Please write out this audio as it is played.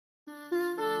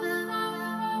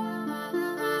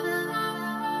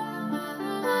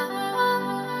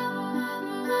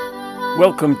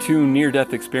Welcome to Near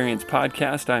Death Experience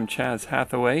Podcast. I'm Chaz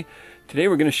Hathaway. Today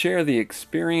we're going to share the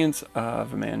experience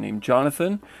of a man named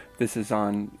Jonathan. This is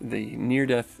on the Near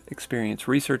Death Experience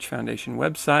Research Foundation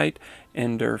website,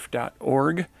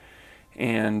 nderf.org.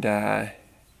 And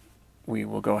we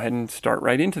will go ahead and start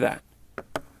right into that.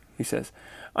 He says,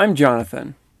 I'm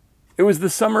Jonathan. It was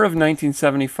the summer of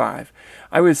 1975.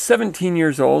 I was 17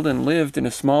 years old and lived in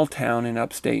a small town in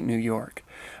upstate New York.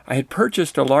 I had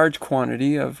purchased a large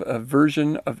quantity of a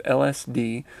version of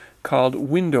LSD called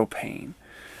Windowpane.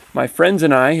 My friends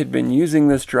and I had been using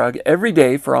this drug every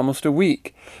day for almost a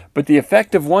week, but the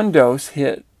effect of one dose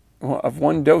hit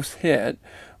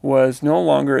was no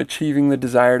longer achieving the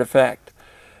desired effect.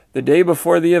 The day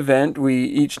before the event, we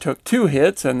each took 2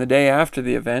 hits, and the day after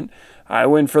the event, I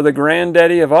went for the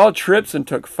granddaddy of all trips and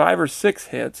took 5 or 6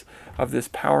 hits of this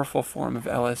powerful form of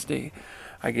LSD.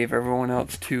 I gave everyone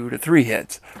else 2 to 3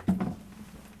 hits.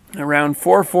 Around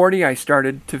 4:40, I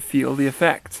started to feel the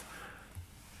effects.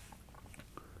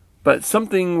 But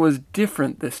something was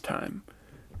different this time.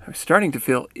 I was starting to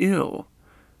feel ill.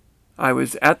 I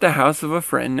was at the house of a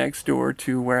friend next door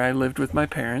to where I lived with my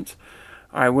parents.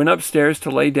 I went upstairs to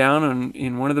lay down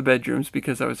in one of the bedrooms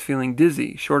because I was feeling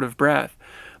dizzy, short of breath.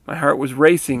 My heart was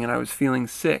racing and I was feeling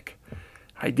sick.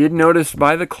 I did notice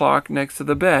by the clock next to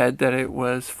the bed that it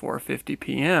was 4:50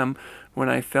 p.m. when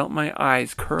I felt my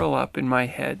eyes curl up in my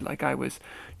head like I was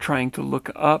trying to look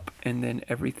up, and then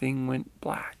everything went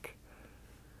black.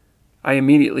 I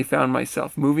immediately found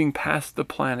myself moving past the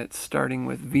planets, starting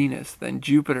with Venus, then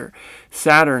Jupiter,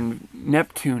 Saturn,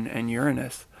 Neptune, and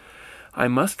Uranus. I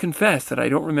must confess that I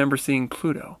don't remember seeing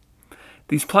Pluto.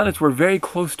 These planets were very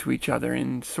close to each other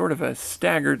in sort of a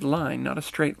staggered line, not a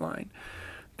straight line.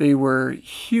 They were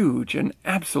huge and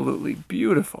absolutely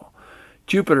beautiful.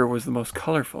 Jupiter was the most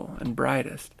colorful and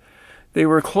brightest. They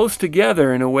were close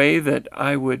together in a way that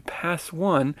I would pass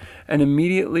one and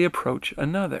immediately approach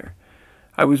another.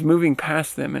 I was moving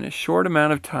past them in a short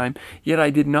amount of time, yet I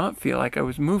did not feel like I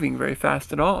was moving very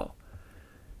fast at all.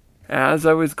 As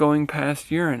I was going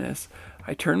past Uranus,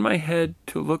 I turned my head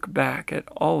to look back at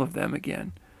all of them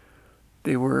again.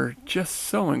 They were just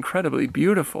so incredibly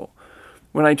beautiful.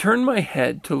 When I turned my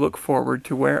head to look forward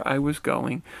to where I was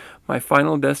going, my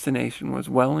final destination was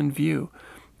well in view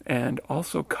and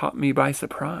also caught me by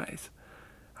surprise.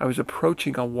 I was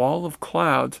approaching a wall of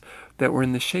clouds that were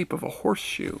in the shape of a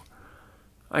horseshoe.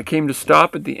 I came to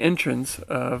stop at the entrance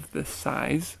of the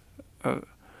size of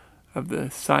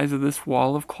this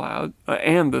wall of cloud,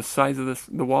 and the size of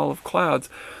the wall of clouds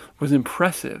was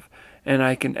impressive, and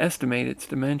I can estimate its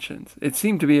dimensions. It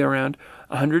seemed to be around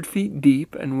 100 feet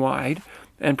deep and wide,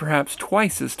 and perhaps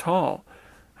twice as tall.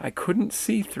 I couldn't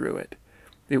see through it.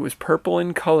 It was purple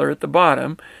in color at the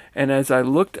bottom, and as I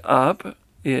looked up,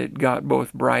 it got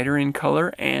both brighter in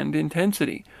color and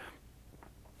intensity.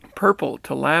 Purple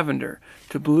to lavender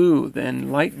to blue,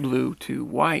 then light blue to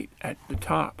white at the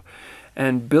top,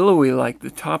 and billowy like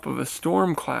the top of a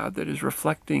storm cloud that is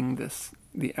reflecting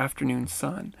the afternoon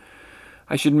sun.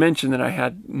 I should mention that I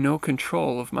had no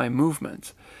control of my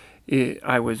movements.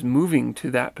 I was moving to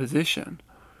that position.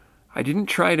 I didn't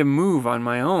try to move on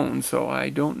my own, so I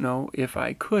don't know if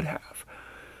I could have.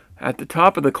 At the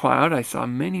top of the cloud, I saw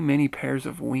many, many pairs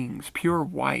of wings, pure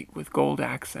white with gold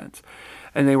accents,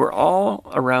 and they were all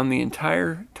around the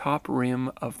entire top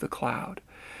rim of the cloud.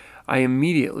 I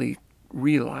immediately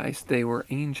realized they were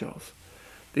angels.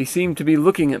 They seemed to be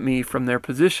looking at me from their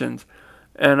positions,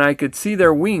 and I could see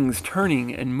their wings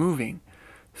turning and moving,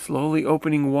 slowly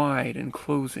opening wide and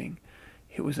closing.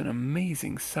 It was an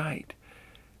amazing sight.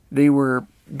 They were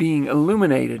being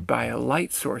illuminated by a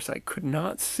light source I could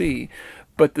not see,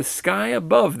 but the sky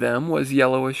above them was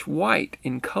yellowish white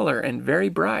in color and very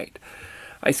bright.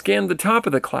 I scanned the top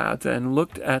of the clouds and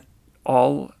looked at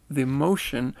all the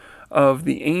motion of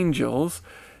the angels,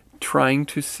 trying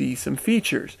to see some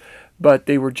features, but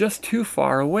they were just too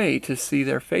far away to see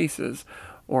their faces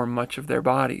or much of their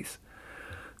bodies.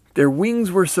 Their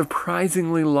wings were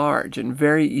surprisingly large and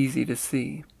very easy to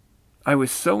see. I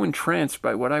was so entranced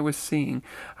by what I was seeing,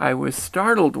 I was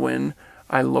startled when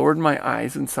I lowered my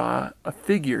eyes and saw a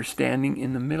figure standing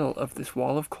in the middle of this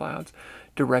wall of clouds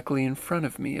directly in front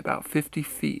of me, about 50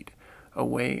 feet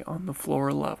away on the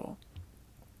floor level.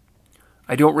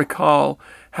 I don't recall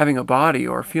having a body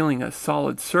or feeling a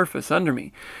solid surface under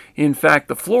me. In fact,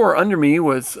 the floor under me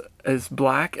was as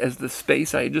black as the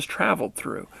space I had just traveled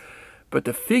through. But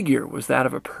the figure was that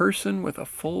of a person with a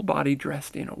full body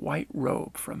dressed in a white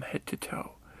robe from head to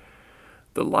toe.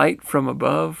 The light from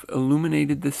above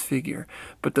illuminated this figure,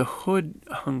 but the hood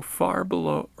hung far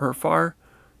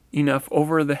enough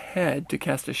over the head to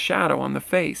cast a shadow on the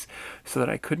face so that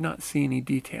I could not see any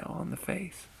detail on the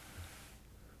face.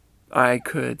 I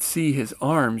could see his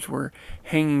arms were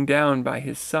hanging down by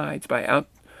his sides,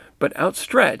 but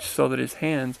outstretched so that his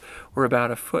hands were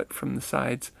about a foot from the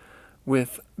sides,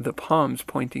 with the palms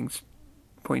pointing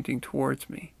towards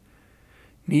me.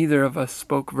 Neither of us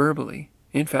spoke verbally.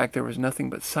 In fact, there was nothing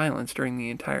but silence during the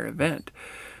entire event.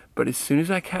 But as soon as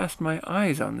I cast my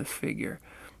eyes on this figure,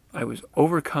 I was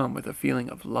overcome with a feeling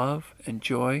of love and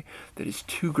joy that is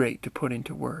too great to put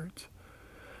into words.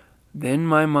 Then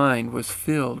my mind was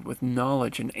filled with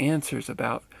knowledge and answers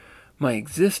about my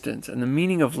existence and the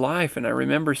meaning of life, and I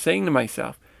remember saying to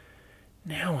myself,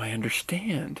 now I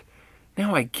understand.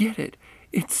 Now I get it.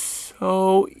 It's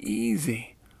so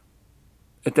easy.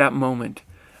 At that moment,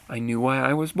 I knew why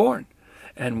I was born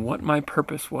and what my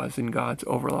purpose was in God's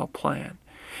overall plan.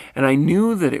 And I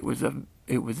knew that it was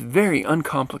very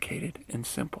uncomplicated and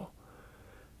simple.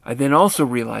 I then also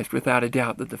realized without a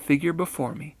doubt that the figure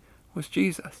before me was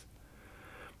Jesus.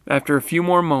 After a few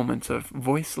more moments of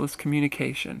voiceless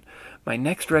communication, my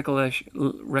next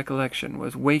recollection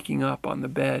was waking up on the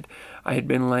bed I had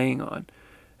been laying on.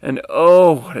 And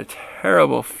oh, what a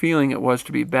terrible feeling it was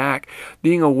to be back,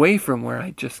 being away from where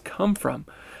I'd just come from.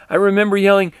 I remember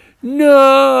yelling,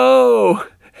 "No!"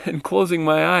 and closing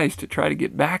my eyes to try to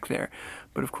get back there.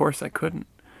 But of course I couldn't.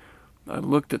 I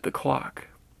looked at the clock.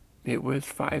 It was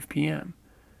 5 p.m.,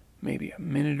 maybe a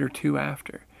minute or two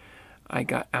after. I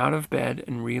got out of bed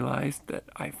and realized that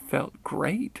I felt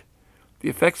great. The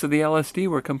effects of the LSD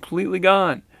were completely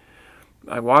gone.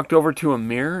 I walked over to a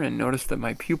mirror and noticed that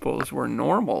my pupils were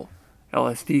normal.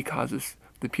 LSD causes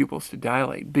the pupils to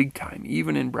dilate big time,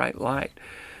 even in bright light.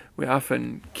 We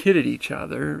often kidded each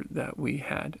other that we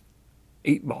had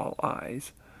 8-ball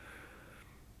eyes.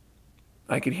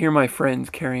 I could hear my friends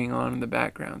carrying on in the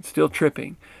background, still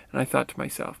tripping, and I thought to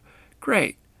myself,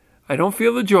 great, I don't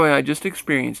feel the joy I just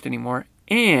experienced anymore,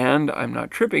 and I'm not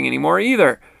tripping anymore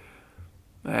either.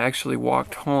 I actually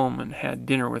walked home and had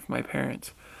dinner with my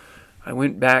parents. I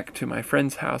went back to my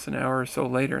friend's house an hour or so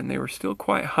later, and they were still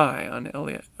quite high on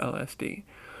LSD.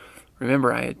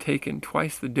 Remember, I had taken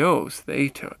twice the dose they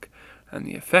took, and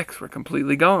the effects were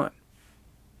completely gone.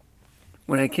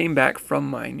 When I came back from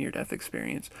my near-death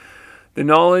experience, the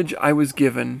knowledge I was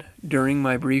given during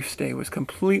my brief stay was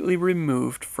completely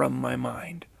removed from my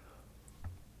mind.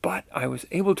 But I was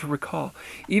able to recall,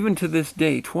 even to this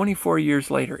day, 24 years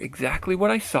later, exactly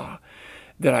what I saw,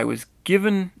 that I was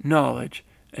given knowledge,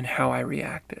 and how I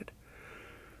reacted.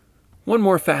 One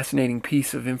more fascinating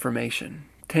piece of information.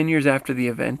 10 years after the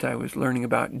event, I was learning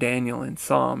about Daniel in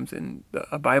Psalms in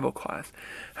a Bible class,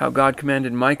 how God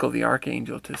commanded Michael the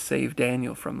archangel to save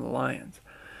Daniel from the lions.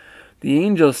 The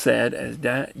angel said, as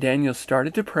Daniel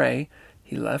started to pray,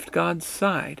 he left God's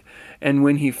side, and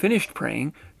when he finished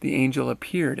praying, the angel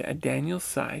appeared at Daniel's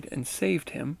side and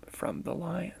saved him from the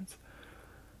lions.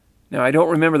 Now, I don't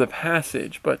remember the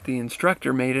passage, but the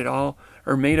instructor made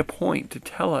a point to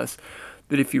tell us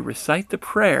that if you recite the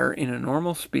prayer in a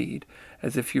normal speed,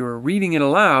 as if you were reading it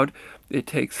aloud, it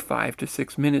takes 5 to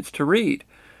 6 minutes to read.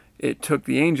 It took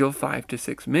the angel 5 to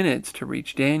 6 minutes to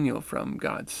reach Daniel from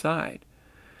God's side.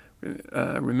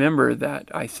 Remember that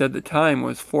I said the time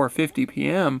was 4:50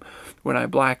 p.m. when I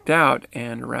blacked out,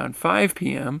 and around 5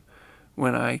 p.m.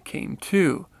 when I came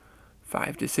to.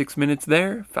 5 to 6 minutes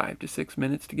there, 5 to 6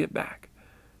 minutes to get back.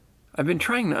 I've been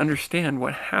trying to understand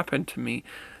what happened to me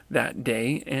that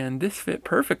day, and this fit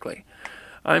perfectly.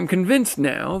 I'm convinced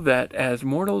now that as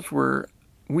mortals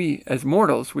we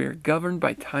are governed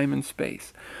by time and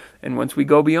space. And once we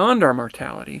go beyond our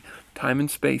mortality, time and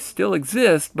space still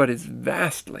exist, but is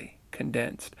vastly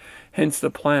condensed. Hence the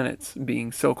planets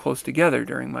being so close together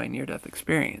during my near-death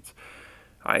experience.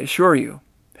 I assure you,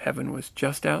 heaven was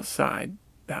just outside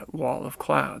that wall of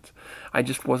clouds. I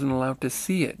just wasn't allowed to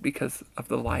see it because of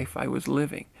the life I was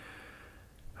living.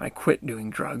 I quit doing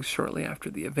drugs shortly after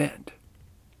the event.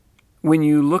 When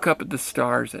you look up at the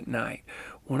stars at night,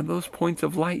 one of those points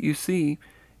of light you see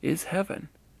is heaven.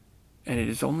 And it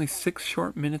is only 6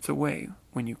 short minutes away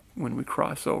when we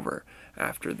cross over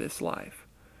after this life.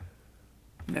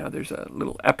 Now there's a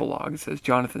little epilogue. It says,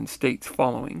 Jonathan states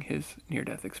following his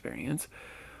near-death experience,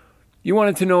 "You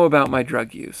wanted to know about my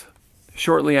drug use.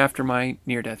 Shortly after my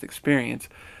near-death experience,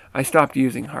 I stopped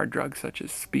using hard drugs such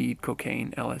as speed,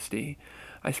 cocaine, LSD.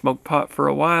 I smoked pot for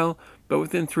a while, but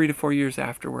within 3 to 4 years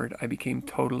afterward, I became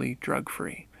totally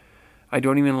drug-free. I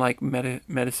don't even like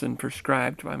medicine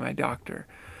prescribed by my doctor.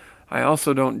 I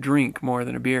also don't drink more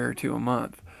than a beer or two a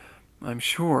month. I'm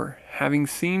sure, having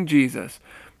seen Jesus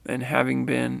and having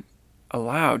been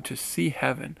allowed to see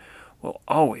heaven, will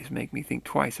always make me think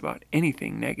twice about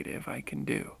anything negative I can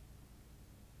do.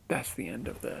 That's the end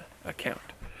of the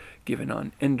account given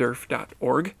on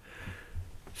ndurf.org.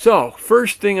 So,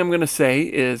 first thing I'm going to say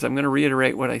is I'm going to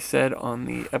reiterate what I said on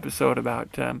the episode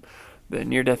about the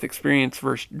near-death experience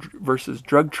versus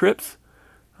drug trips.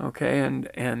 Okay,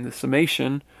 and the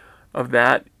summation of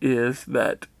that is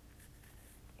that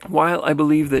while I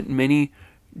believe that many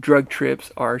drug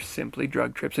trips are simply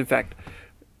drug trips, in fact,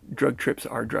 drug trips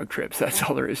are drug trips, that's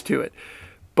all there is to it.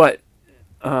 But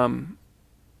I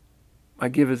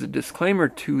give as a disclaimer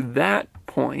to that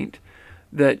point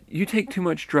that you take too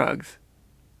much drugs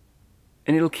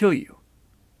and it'll kill you.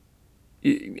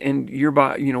 And your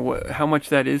body, how much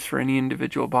that is for any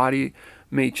individual body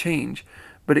may change,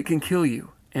 but it can kill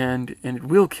you, and it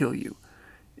will kill you.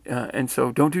 And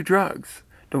so don't do drugs.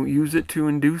 Don't use it to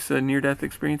induce a near-death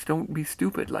experience. Don't be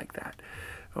stupid like that.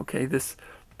 Okay, this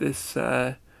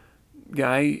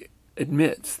guy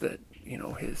admits that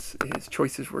his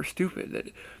choices were stupid,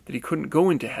 that he couldn't go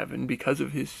into heaven because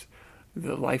of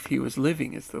the life he was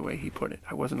living, is the way he put it.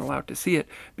 I wasn't allowed to see it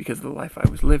because of the life I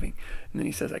was living. And then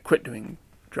he says, I quit doing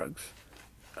drugs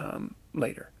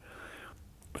later.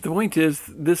 But the point is,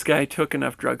 this guy took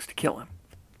enough drugs to kill him,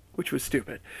 which was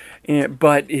stupid.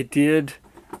 But it did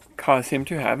cause him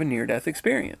to have a near-death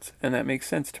experience, and that makes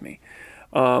sense to me.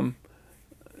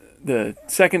 The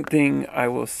second thing I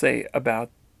will say about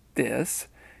this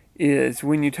is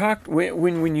when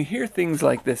you hear things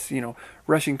like this,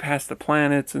 rushing past the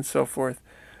planets and so forth.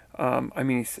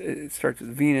 It starts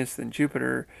with Venus, then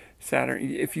Jupiter,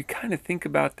 Saturn. If you kind of think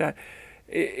about that,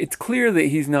 it's clear that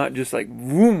he's not just like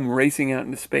racing out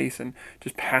into space and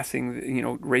just passing,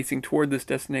 racing toward this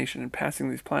destination and passing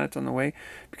these planets on the way,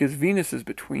 because Venus is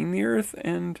between the Earth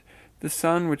and the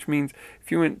Sun, which means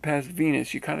if you went past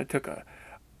Venus, you kind of took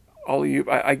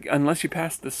unless you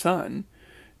passed the Sun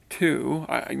too.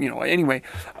 Anyway,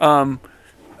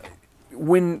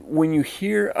 when you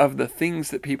hear of the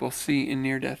things that people see in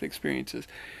near-death experiences,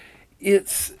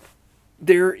 it's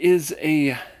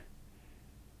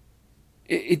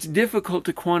difficult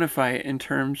to quantify it in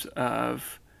terms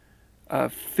of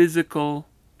physical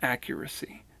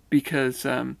accuracy, because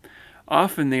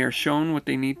often they are shown what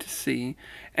they need to see,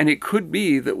 and it could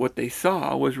be that what they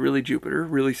saw was really Jupiter,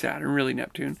 really Saturn, really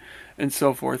Neptune, and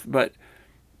so forth, but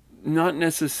not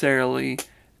necessarily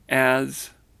as,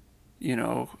 they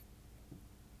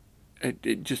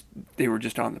were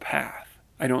just on the path.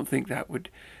 I don't think that would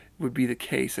be the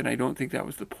case, and I don't think that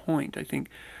was the point. I think,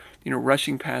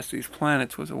 rushing past these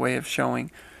planets was a way of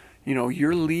showing,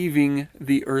 you're leaving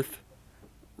the Earth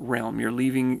realm, you're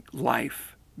leaving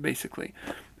life, basically.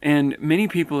 And many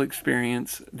people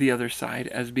experience the other side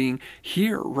as being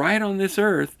here, right on this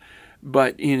Earth,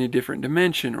 but in a different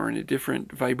dimension or in a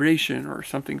different vibration or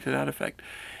something to that effect.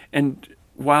 And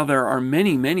while there are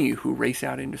many, many who race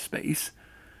out into space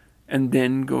and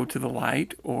then go to the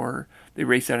light, or they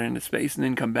race out into space and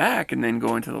then come back and then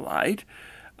go into the light,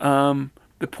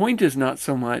 the point is not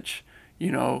so much,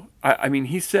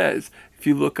 he says, if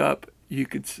you look up, you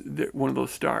could, one of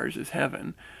those stars is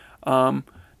heaven.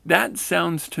 That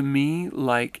sounds to me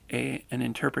like an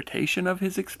interpretation of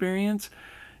his experience.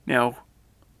 Now,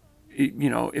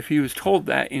 if he was told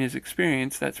that in his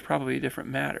experience, that's probably a different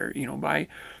matter, by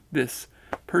this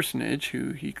personage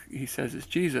who he says is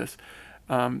Jesus,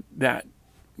 that,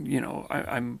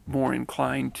 I'm more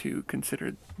inclined to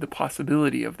consider the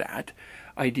possibility of that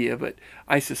idea. But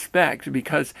I suspect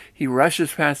because he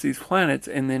rushes past these planets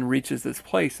and then reaches this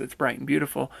place that's bright and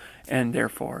beautiful and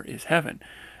therefore is heaven.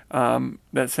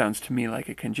 That sounds to me like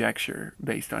a conjecture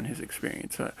based on his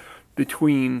experience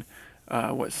between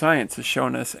what science has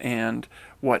shown us and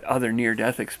what other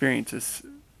near-death experiences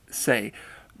say.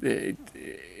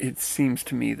 It seems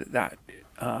to me that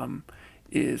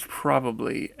is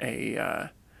probably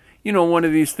one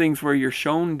of these things where you're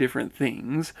shown different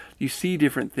things, you see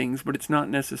different things, but it's not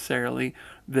necessarily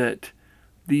that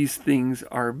these things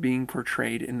are being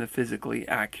portrayed in the physically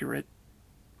accurate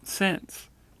sense,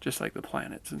 just like the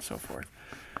planets and so forth.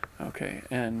 Okay,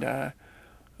 and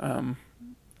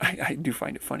I do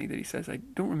find it funny that he says, I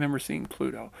don't remember seeing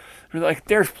Pluto. Like,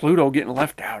 there's Pluto getting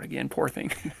left out again, poor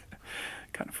thing.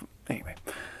 Kind of, anyway.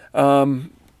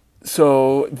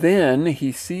 So then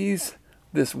he sees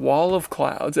this wall of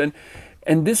clouds, and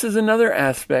this is another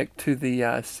aspect to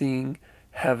the seeing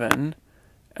heaven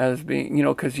as being,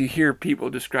 because you hear people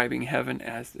describing heaven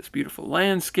as this beautiful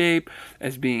landscape,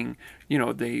 as being,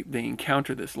 they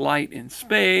encounter this light in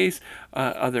space,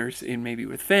 others in maybe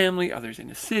with family, others in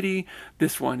a city.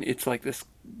 This one, it's like this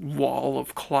wall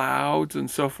of clouds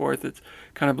and so forth. It's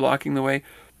kind of blocking the way.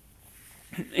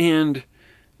 And,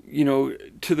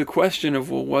 to the question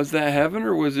of, well, was that heaven,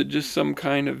 or was it just some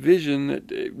kind of vision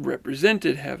that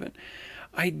represented heaven?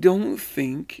 I don't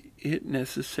think it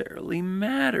necessarily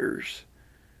matters.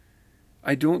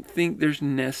 I don't think there's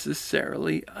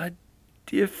necessarily a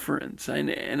difference.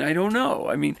 And I don't know.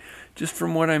 I mean, just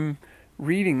from what I'm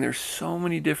reading, there's so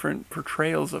many different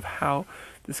portrayals of how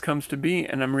this comes to be.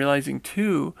 And I'm realizing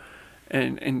too,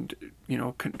 and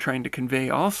trying to convey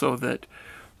also that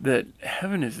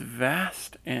heaven is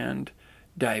vast and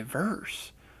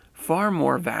diverse, far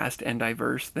more vast and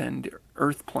diverse than the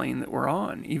earth plane that we're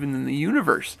on, even in the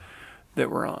universe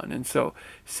that we're on. And so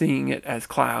seeing it as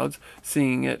clouds,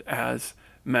 seeing it as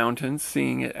mountains,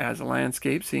 seeing it as a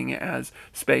landscape, seeing it as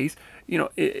space,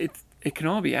 it can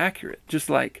all be accurate. Just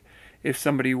like if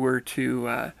somebody were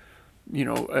to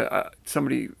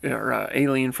somebody or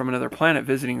alien from another planet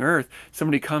visiting Earth,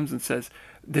 somebody comes and says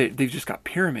they've just got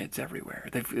pyramids everywhere.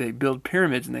 They build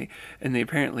pyramids, and they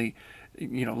apparently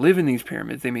live in these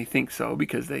pyramids. They may think so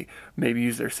because they maybe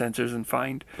use their sensors and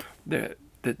find that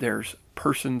there's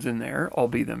persons in there,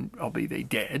 albeit they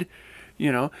dead,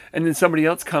 and then somebody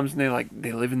else comes and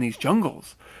they live in these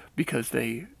jungles because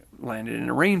they landed in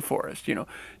a rainforest.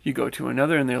 You go to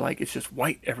another and they're like, it's just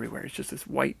white everywhere. It's just this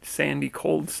white, sandy,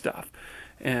 cold stuff.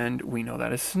 And we know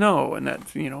that as snow, and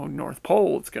that's, North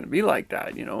Pole, it's going to be like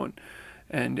that,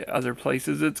 and other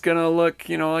places it's going to look,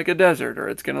 like a desert, or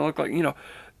it's going to look like,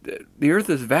 the earth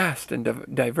is vast and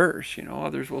diverse.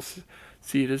 Others will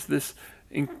see it as this,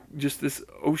 just this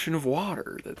ocean of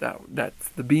water, that's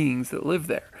the beings that live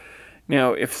there.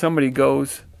 Now, if somebody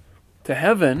goes to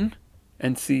heaven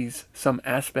and sees some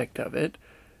aspect of it,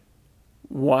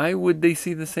 why would they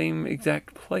see the same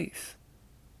exact place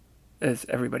as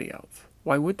everybody else?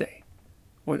 Why would they?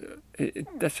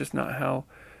 That's just not how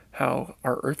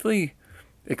our earthly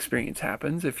experience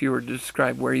happens. If you were to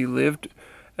describe where you lived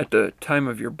at the time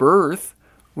of your birth,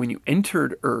 when you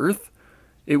entered Earth,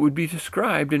 it would be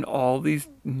described in all these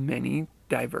many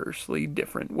diversely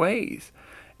different ways.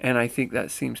 And I think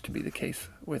that seems to be the case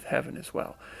with heaven as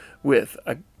well, with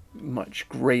a much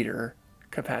greater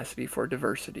capacity for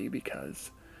diversity, because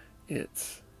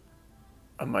it's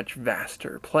a much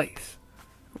vaster place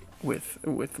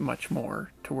with much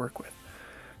more to work with.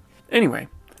 Anyway,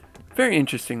 very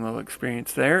interesting little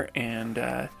experience there, and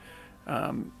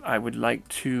I would like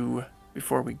to,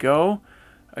 before we go,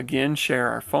 again share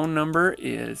our phone number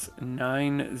is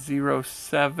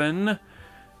 907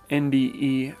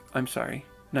 NDE. I'm sorry,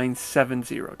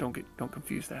 970. Don't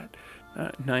confuse that.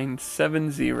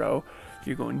 970. You're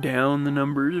going down the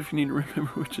numbers if you need to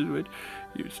remember which is which.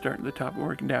 You're starting at the top and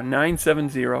working down.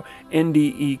 970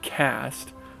 NDE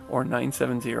cast, or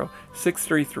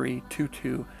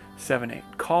 970-633-2278.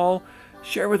 Call,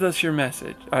 share with us your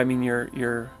message. I mean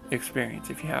your experience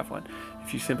if you have one.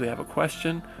 If you simply have a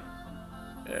question,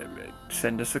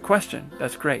 send us a question.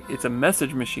 That's great. It's a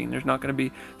message machine. There's not going to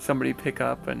be somebody pick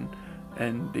up and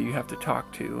that you have to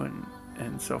talk to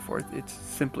and so forth. It's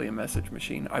simply a message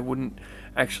machine. I wouldn't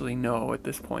actually know at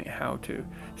this point how to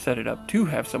set it up to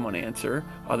have someone answer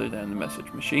other than the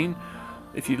message machine.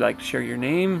 If you'd like to share your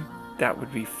name, that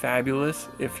would be fabulous.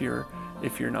 If you're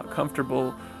not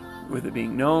comfortable with it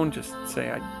being known, just say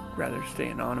I'd rather stay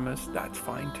anonymous. That's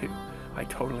fine too. I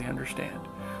totally understand.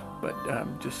 But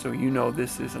just so you know,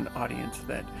 this is an audience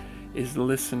that is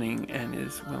listening and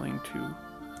is willing to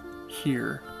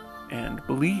hear and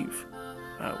believe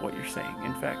what you're saying.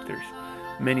 In fact, there's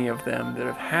many of them that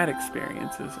have had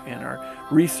experiences and are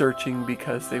researching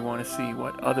because they want to see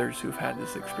what others who've had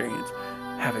this experience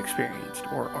have experienced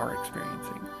or are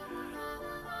experiencing.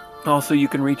 Also, you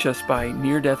can reach us by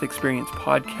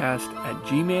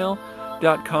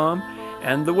near-death-experience-podcast@gmail.com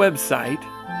and the website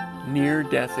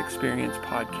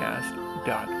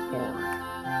near-death-experience-podcast.org.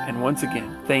 And once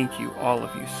again, thank you, all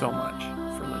of you, so much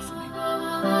for listening.